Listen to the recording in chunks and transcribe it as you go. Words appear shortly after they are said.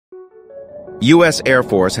U.S. Air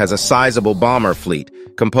Force has a sizable bomber fleet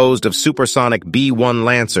composed of supersonic B-1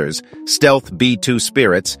 Lancers, stealth B-2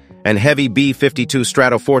 Spirits, and heavy B-52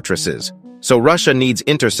 Stratofortresses. So Russia needs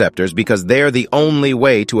interceptors because they're the only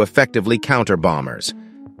way to effectively counter bombers.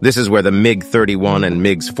 This is where the MiG-31 and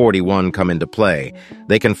MiGs-41 come into play.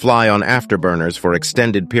 They can fly on afterburners for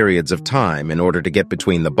extended periods of time in order to get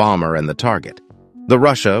between the bomber and the target. The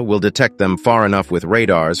Russia will detect them far enough with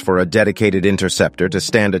radars for a dedicated interceptor to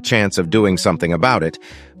stand a chance of doing something about it,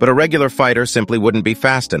 but a regular fighter simply wouldn't be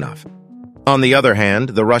fast enough. On the other hand,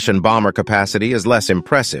 the Russian bomber capacity is less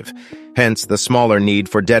impressive, hence the smaller need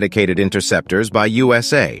for dedicated interceptors by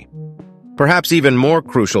USA. Perhaps even more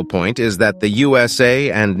crucial point is that the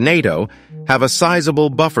USA and NATO have a sizable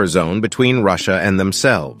buffer zone between Russia and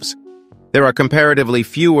themselves. There are comparatively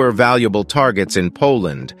fewer valuable targets in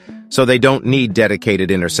Poland, so they don't need dedicated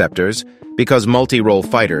interceptors because multi-role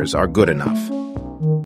fighters are good enough.